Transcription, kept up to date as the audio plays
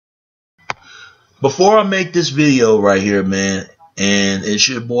Before I make this video right here, man, and it's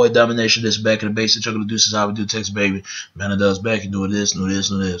your boy Domination, this back in the basic chuckle do is how we do text baby. Man, it does back, you do this, do this,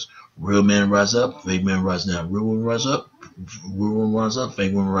 do this. Real men rise up, fake men rise down. Real women rise up, real women rise up,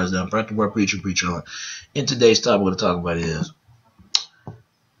 fake women rise down. Practical word preacher, preach on. In today's topic, we're going to talk about is,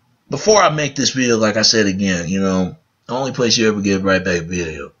 before I make this video, like I said again, the only place you ever get right back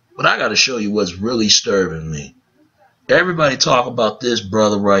video. But I got to show you what's really disturbing me. Everybody talk about this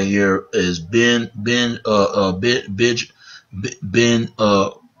brother right here is Ben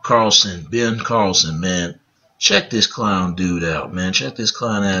Carlson, man. Check this clown dude out, man. Check this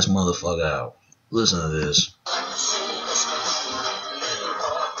clown ass motherfucker out. Listen to this.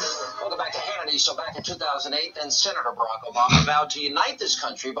 Welcome back to Hannity. So back in 2008, then Senator Barack Obama vowed to unite this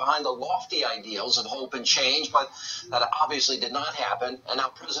country behind the lofty ideals of hope and change, but that obviously did not happen. And now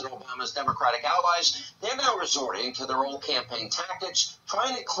President Obama's Democratic allies, they're now resorting to their old campaign tactics,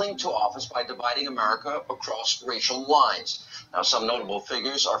 trying to cling to office by dividing America across racial lines. Now some notable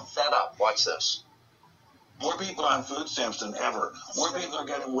figures are fed up. Watch this. More people are on food stamps than ever. More people are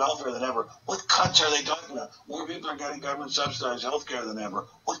getting welfare than ever. What cuts are they talking about? More people are getting government subsidized health care than ever.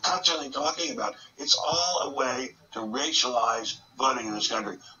 What cuts are they talking about? It's all a way to racialize voting in this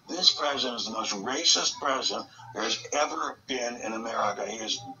country. This president is the most racist president there has ever been in America. He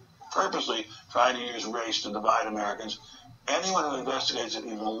is purposely trying to use race to divide Americans. Anyone who investigates it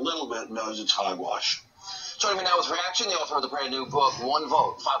even a little bit knows it's hogwash. Joining me now with reaction, the author of the brand new book, One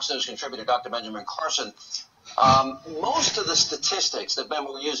Vote, Fox News contributor Dr. Benjamin Carson. Most of the statistics that Ben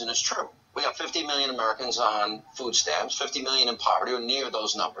were using is true. We have 50 million Americans on food stamps, 50 million in poverty, or near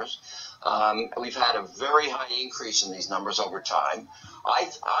those numbers. We've had a very high increase in these numbers over time.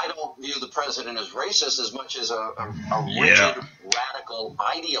 I don't view the president as racist as much as a rigid, radical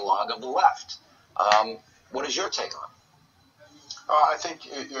ideologue of the left. What is your take on it? I think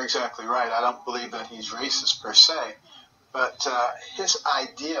you're exactly right. I don't believe that he's racist per se, but his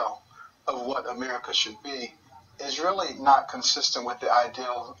ideal of what America should be is really not consistent with the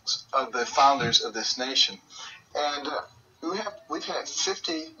ideals of the founders of this nation. And we've had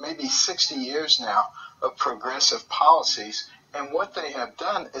 50, maybe 60 years now of progressive policies, and what they have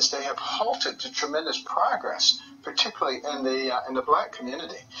done is they have halted the tremendous progress, particularly in the black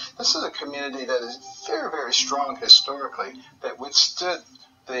community. This is a community that is very, very strong historically, that withstood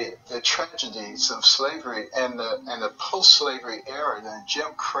the tragedies of slavery and the post-slavery era, the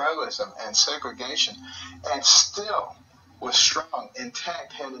Jim Crowism and segregation, and still was strong,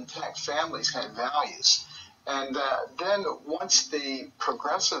 intact, had intact families, had values. And then once the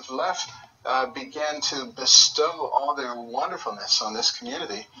progressive left began to bestow all their wonderfulness on this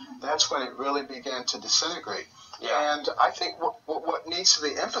community, that's when it really began to disintegrate. Yeah. And I think what needs to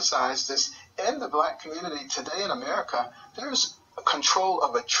be emphasized is in the black community today in America, there's a control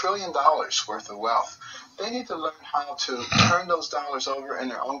of $1 trillion worth of wealth. They need to learn how to turn those dollars over in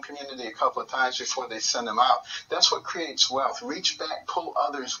their own community a couple of times before they send them out. That's what creates wealth. Reach back, pull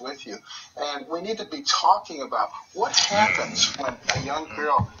others with you. And we need to be talking about what happens when a young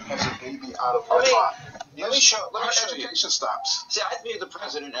girl has a baby out of wedlock. Let me show education stops. See, I view the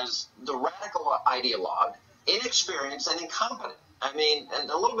president as the radical ideologue, inexperienced and incompetent. I mean, and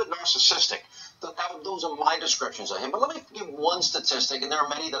a little bit narcissistic. Those are my descriptions of him. But let me give one statistic, and there are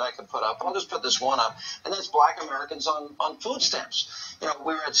many that I could put up. I'll just put this one up, and that's black Americans on food stamps.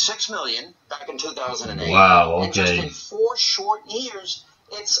 We're at 6 million back in 2008. Wow, okay. And just in 4 short years,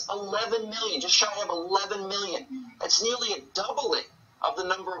 it's 11 million, just shy of 11 million. That's nearly a doubling of the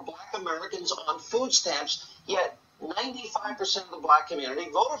number of black Americans on food stamps, yet 95% of the black community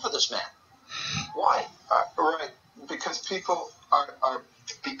voted for this man. Why? Right, because people are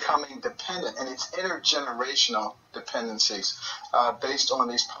becoming dependent, and it's intergenerational dependencies based on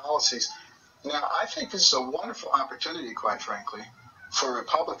these policies. Now, I think this is a wonderful opportunity, quite frankly, for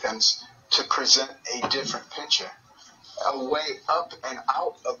Republicans to present a different picture, a way up and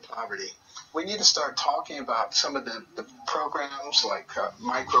out of poverty. We need to start talking about some of the programs like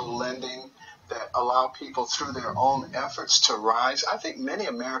micro-lending that allow people through their own efforts to rise. I think many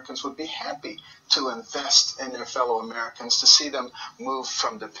Americans would be happy to invest in their fellow Americans, to see them move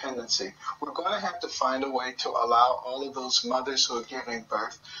from dependency. We're going to have to find a way to allow all of those mothers who are giving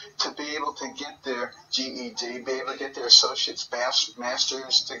birth to be able to get their GED, be able to get their associate's,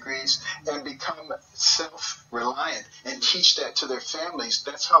 master's degrees, and become self-reliant and teach that to their families.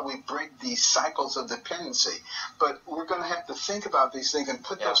 That's how we break these cycles of dependency. But we're going to have to think about these things and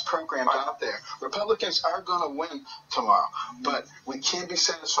put those programs out there. Republicans are going to win tomorrow, but we can't be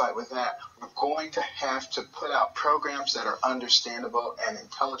satisfied with that. We're going to have to put out programs that are understandable and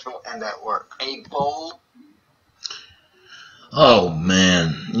intelligible and that work. A bold. Oh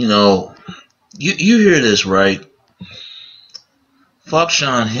man, you hear this, right? Fuck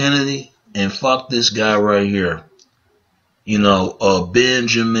Sean Hannity and fuck this guy right here.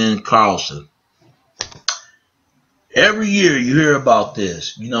 Benjamin Carlson. Every year you hear about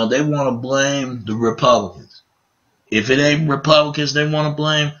this. They want to blame the Republicans. If it ain't Republicans they want to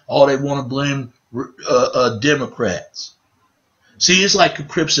blame, they want to blame Democrats. See, it's like the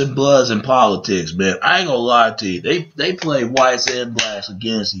Crips and Bloods in politics, man. I ain't gonna lie to you. They play whites and blacks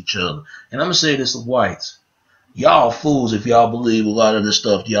against each other. And I'm gonna say this to whites. Y'all fools if y'all believe a lot of the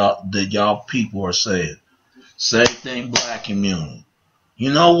stuff y'all people are saying. Same thing black community.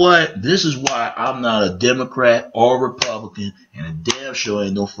 You know what? This is why I'm not a Democrat or Republican, and a damn sure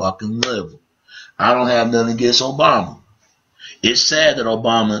ain't no fucking liberal. I don't have nothing against Obama. It's sad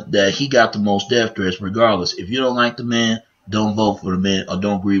that he got the most death threats regardless. If you don't like the man, don't vote for the man or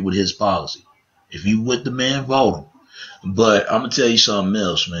don't agree with his policy. If you with the man, vote him. But I'm going to tell you something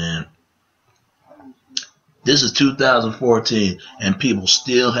else, man. This is 2014 and people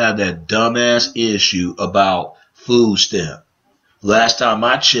still have that dumbass issue about food stamp. Last time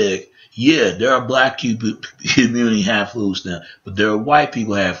I checked, yeah, there are black community have food stamps, but there are white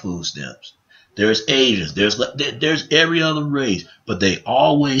people have food stamps. There's Asians, there's every other race, but they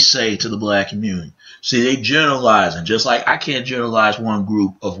always say to the black community. See, they generalizing, just like I can't generalize one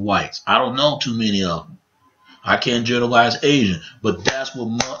group of whites. I don't know too many of them. I can't generalize Asian, but that's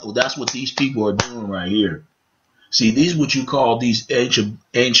what these people are doing right here. See, these what you call these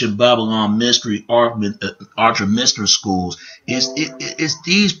ancient Babylon mystery Archer mystery schools. It's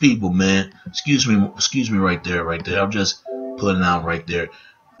these people, man. Excuse me, right there. I'm just putting out right there.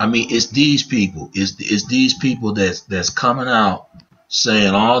 I mean, it's these people. It's these people that's coming out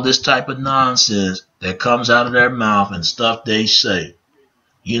saying all this type of nonsense that comes out of their mouth and stuff they say.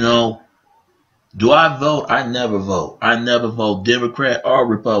 Do I vote? I never vote. I never vote Democrat or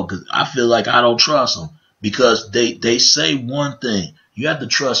Republican. I feel like I don't trust them because they say one thing. You have to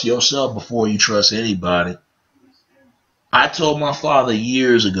trust yourself before you trust anybody. I told my father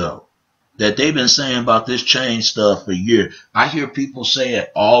years ago that they've been saying about this change stuff for years. I hear people say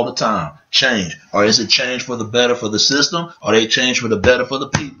it all the time. Change. Or is it change for the better for the system? Or they change for the better for the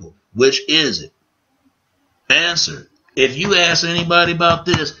people? Which is it? Answer. If you ask anybody about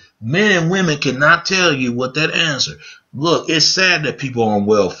this, men and women cannot tell you what that answer. Look, it's sad that people are on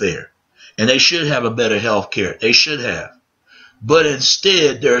welfare. And they should have a better health care. They should have. But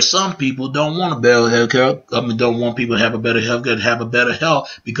instead, there are some people who don't want a better health care. Don't want people to have a better health care, to have a better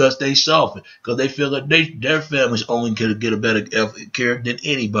health because they selfish. Because they feel like their families only can get a better health care than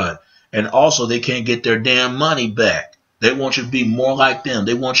anybody. And also, they can't get their damn money back. They want you to be more like them.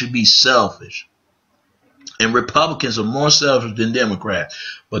 They want you to be selfish. And Republicans are more selfish than Democrats.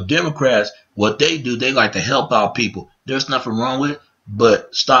 But Democrats, what they do, they like to help out people. There's nothing wrong with it,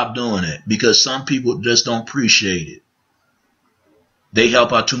 but stop doing it because some people just don't appreciate it. They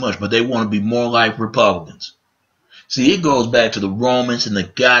help out too much, but they want to be more like Republicans. See, it goes back to the Romans and the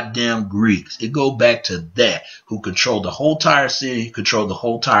goddamn Greeks. It goes back to that, who controlled the whole entire city, controlled the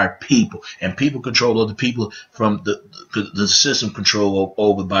whole entire people, and people control other people from the system control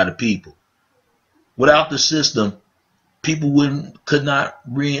over by the people. Without the system, people could not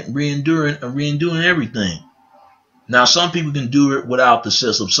re-enduring everything. Now, some people can do it without the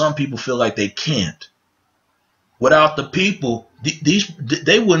system. Some people feel like they can't. Without the people,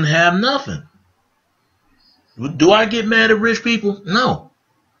 they wouldn't have nothing. Do I get mad at rich people? No.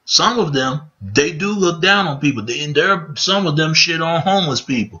 Some of them, they do look down on people. Some of them shit on homeless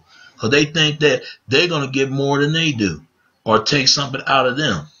people. Because they think that they're going to get more than they do. Or take something out of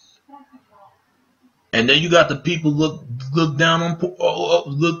them. And then you got the people look down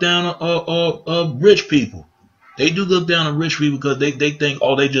on rich people. They do look down on rich people because they think,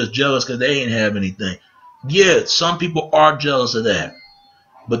 oh, they just jealous because they ain't have anything. Yeah, some people are jealous of that.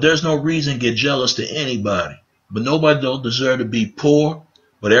 But there's no reason to get jealous to anybody. But nobody don't deserve to be poor.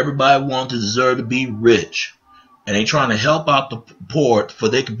 But everybody wants to deserve to be rich. And they trying to help out the poor for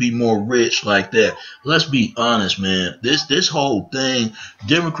they can be more rich like that. Let's be honest, man. This whole thing,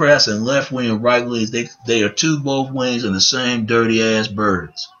 Democrats and left wing and right wings, they are both wings and the same dirty ass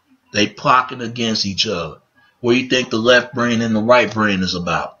birds. They plotting against each other. What do you think the left brain and the right brain is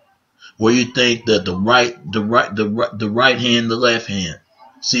about? What do you think that the right hand, the left hand?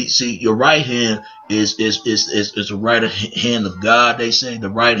 See, your right hand is the right hand of God. They say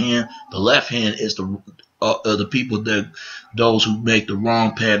the right hand, the left hand is the people those who make the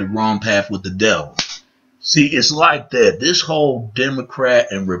wrong path with the devil. See, it's like that. This whole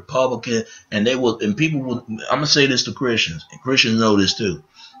Democrat and Republican, and people will. I'm gonna say this to Christians, and Christians know this too.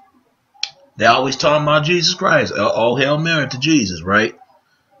 They always talking about Jesus Christ. All Hail Mary to Jesus, right?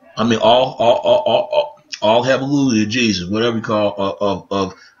 I mean, all hallelujah to Jesus, whatever you call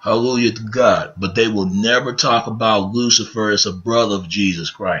of hallelujah to God. But they will never talk about Lucifer as a brother of Jesus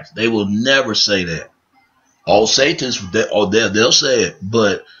Christ. They will never say that. All Satans, they'll say it,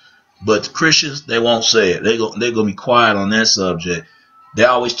 but Christians, they won't say it. They're gonna be quiet on that subject. They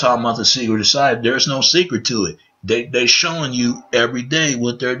always talk about the secret side. There's no secret to it. They showing you every day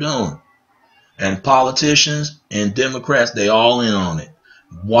what they're doing. And politicians and Democrats, they all in on it.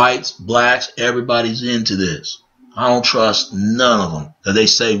 Whites, blacks, everybody's into this. I don't trust none of them. Cause they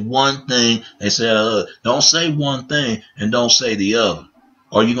say one thing, they say don't say one thing and don't say the other,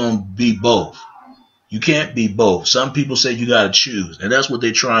 or you're gonna be both. You can't be both. Some people say you gotta choose, and that's what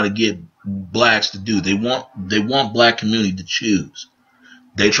they're trying to get blacks to do. They want black community to choose.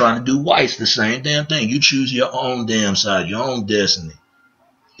 They trying to do whites the same damn thing. You choose your own damn side, your own destiny.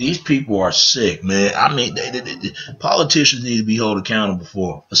 These people are sick, man. I mean, politicians need to be held accountable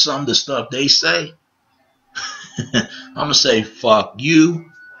for some of the stuff they say. I'm gonna say fuck you,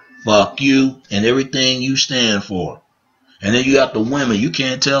 and everything you stand for. And then you got the women. You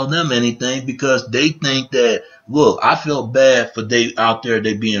can't tell them anything because they think that. Look, I feel bad for they out there.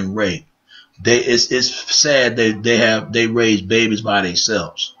 They being raped. It's sad that they raise babies by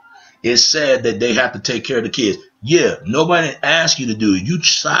themselves. It's sad that they have to take care of the kids. Yeah, nobody asked you to do it. You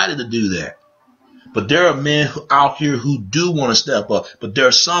decided to do that. But there are men out here who do want to step up. But there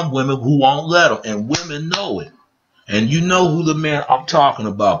are some women who won't let them. And women know it. And you know who the men I'm talking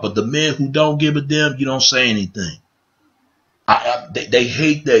about. But the men who don't give a damn, you don't say anything. They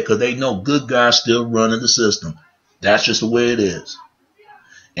hate that because they know good guys still running the system. That's just the way it is.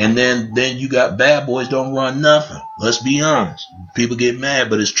 And then you got bad boys don't run nothing. Let's be honest. People get mad,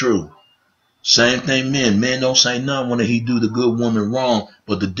 but it's true. Same thing, men. Men don't say nothing when he do the good woman wrong,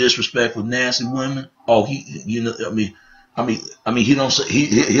 but the disrespectful, nasty women. Oh, he he don't say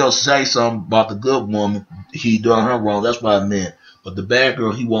he'll say something about the good woman. He done her wrong. That's what I meant. But the bad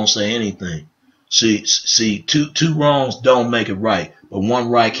girl, he won't say anything. See, two wrongs don't make it right, but one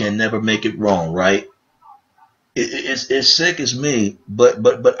right can never make it wrong, right? It's sick as me,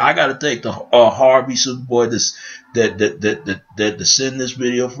 but I gotta thank the Harvey Superboy that to send this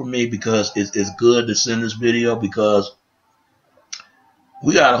video for me because it's good to send this video because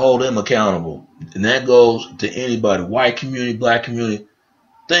we gotta hold them accountable, and that goes to anybody, white community, black community.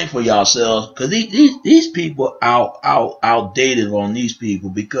 Think for yourselves, because these people outdated on these people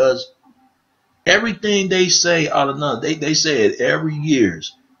because everything they say out of none, they say it every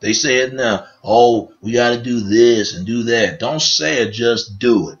years. They say it now. Oh, we got to do this and do that. Don't say it, just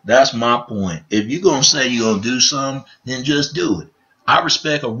do it. That's my point. If you're going to say you're going to do something, then just do it. I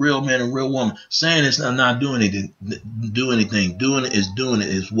respect a real man and real woman. Saying it's not doing anything. Doing it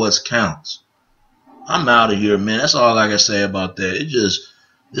is what counts. I'm out of here, man. That's all I can say about that.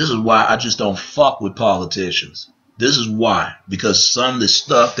 This is why I just don't fuck with politicians. This is why. Because some of the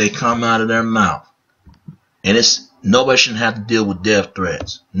stuff they come out of their mouth. And nobody shouldn't have to deal with death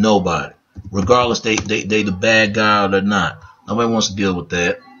threats. Nobody. Regardless they the bad guy or they're not. Nobody wants to deal with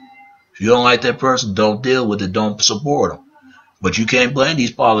that. If you don't like that person, don't deal with it. Don't support them. But you can't blame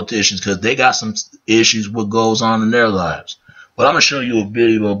these politicians because they got some issues what goes on in their lives. But I'm going to show you a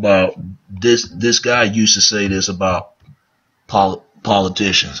video about this guy used to say this about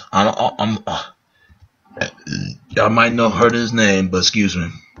politicians. I might not heard his name, but excuse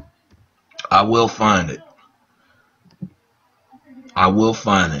me. I will find it. I will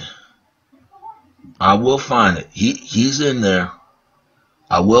find it. He's in there.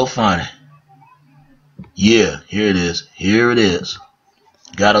 I will find it. Yeah, here it is. Here it is.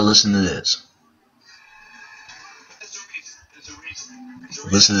 Gotta listen to this.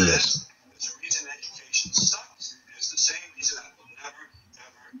 Listen to this. There's a reason education sucks. It's the same reason that will never,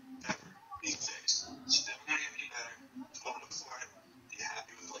 ever, ever be fixed. It's never going to get any better. Don't afford it. Be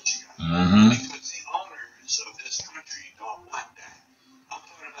happy with what you got. Because the owners of this country don't want that. I'm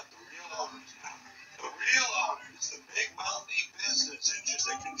talking about the real owners now. The real owners, the big wealthy business interests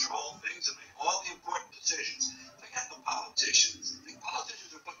that control things and make all the important decisions. Forget the politicians. The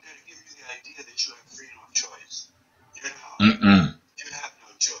politicians are put there to give you the idea that you have freedom of choice. You know. You have no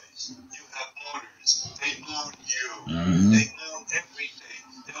choice. You have owners. They own you. They own everything.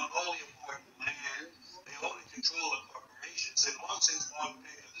 They own all the important land. They own and control the corporations. And long since long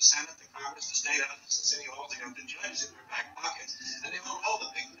paid to the Senate, the Congress, the state houses, the city halls. They have the judges in their back pockets. And they own all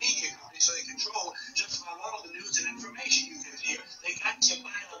the big media companies, so they control just about all of the news and information you can hear. They got you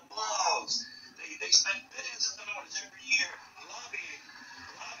by the balls. They spend billions of dollars every year lobbying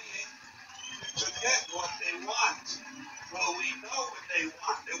to get what they want. Well, we know what they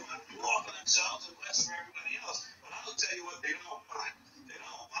want. They want more for themselves and less for everybody else. But I'll tell you what they don't want. They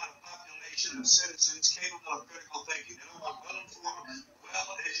don't want of citizens capable of critical thinking. They don't want well-informed,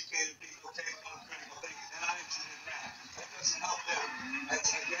 well-educated people capable of critical thinking. They're not interested in that. That doesn't help them.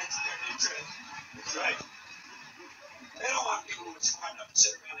 That's against their interest. That's right. They don't want people who are smart enough to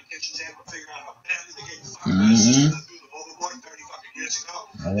sit around the kitchen table and figure out how badly they get fucked by the system that threw them overboard 30 fucking years ago.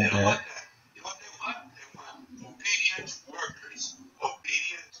 They don't want that. You know what they want? They want obedient workers.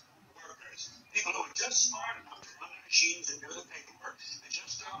 Obedient workers. People who are just smart enough to run the machines and do the paperwork. And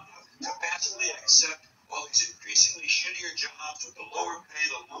just strong enough to passively accept all these increasingly shittier jobs with the lower pay,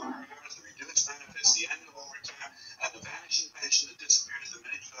 the lower hours, the reduced benefits, the end of overtime, and the vanishing pension that disappears the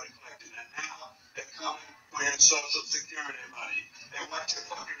minute you go to collect it. And now they're coming for your Social Security money. They want your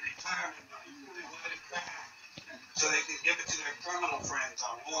fucking retirement money. They want it back so they can give it to their criminal friends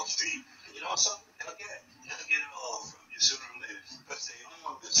on Wall Street. And you know something? They'll get it. They'll get it all from you sooner or later because they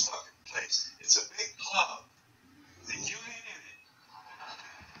own this fucking place. It's a big club. And you ain't in it.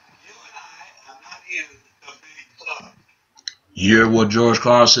 You and I are not in the big club. You hear what George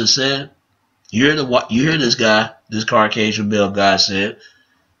Carlin said? You hear this guy, this Caucasian male guy said,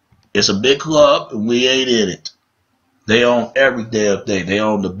 it's a big club and we ain't in it. They own every damn thing. They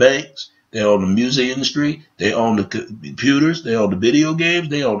own the banks. They own the music industry. They own the computers. They own the video games.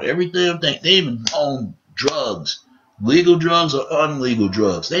 They own every damn thing. They even own drugs. Legal drugs or unlegal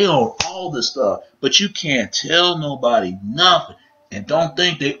drugs. They own all this stuff. But you can't tell nobody nothing. And don't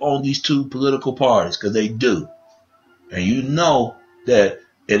think they own these two political parties, because they do. And you know that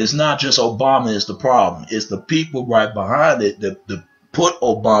it is not just Obama is the problem. It's the people right behind it that put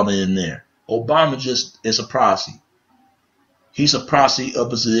Obama in there. Obama just is a proxy. He's a proxy of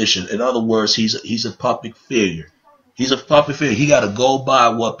position. In other words, he's a puppet figure. He's a puppet figure. He got to go by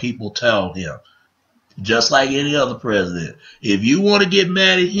what people tell him. Just like any other president. If you want to get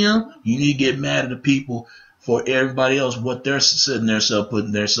mad at him, you need to get mad at the people for everybody else, what they're sitting themselves,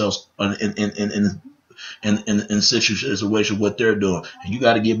 putting themselves in situation what they're doing. And you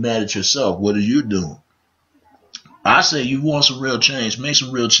got to get mad at yourself. What are you doing? I say you want some real change. Make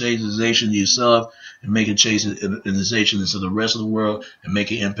some real changeization to yourself and make a changeization into the rest of the world and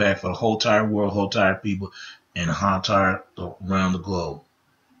make an impact for the whole entire world, whole entire people, and the whole entire around the globe.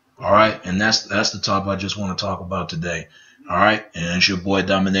 All right, and that's the topic I just want to talk about today. All right, and it's your boy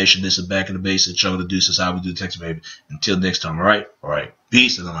Domination. This is Back in the Basics. Show the Deuces, how we do Texas, baby. Until next time. All right,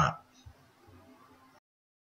 peace and I'm out.